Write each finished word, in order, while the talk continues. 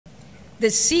the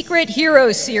Secret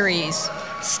Hero series.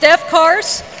 Steph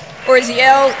Carse or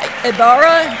Oziel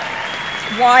Ibarra,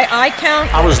 why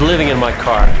iCount? I was living in my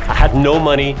car. I had no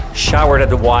money, showered at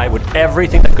the Y with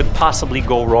everything that could possibly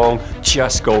go wrong,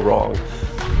 just go wrong.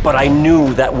 But I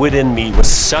knew that within me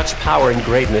was such power and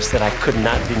greatness that I could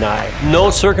not deny.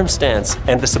 No circumstance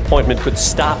and disappointment could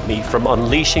stop me from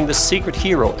unleashing the secret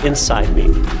hero inside me.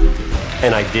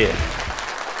 And I did.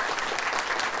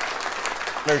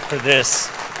 For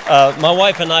this, my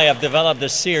wife and I have developed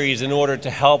this series in order to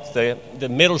help the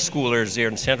middle schoolers here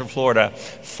in Central Florida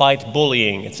fight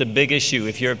bullying. It's a big issue.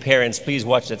 If you're parents, please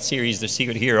watch that series, The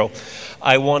Secret Hero.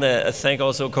 I want to thank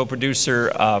also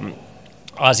co-producer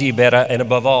Oziel Ibarra, and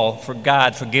above all, for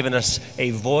God for giving us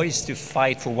a voice to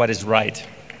fight for what is right.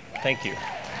 Thank you.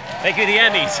 Thank you, the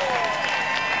Emmys.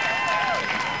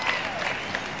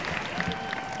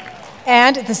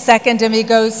 And the second Emmy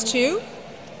goes to?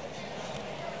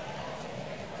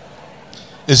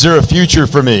 Is there a future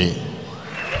for me?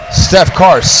 Steph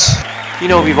Carse. You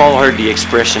know, we've all heard the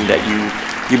expression that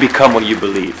you become what you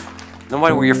believe. No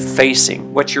matter what you're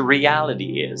facing, what your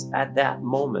reality is at that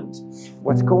moment,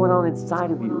 what's going on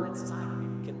inside of you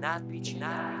cannot be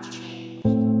changed.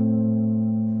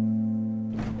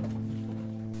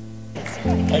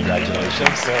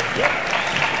 Congratulations.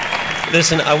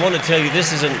 Listen, I want to tell you,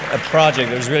 this is a project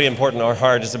that was really important to our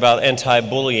heart. It's about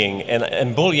anti-bullying,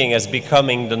 and bullying as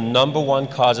becoming the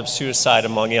 #1 cause of suicide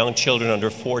among young children under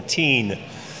 14.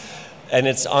 And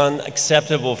it's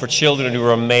unacceptable for children who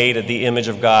are made at the image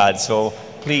of God. So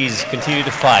please continue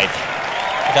to fight.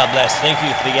 God bless. Thank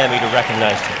you for the Emmy to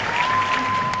recognize you.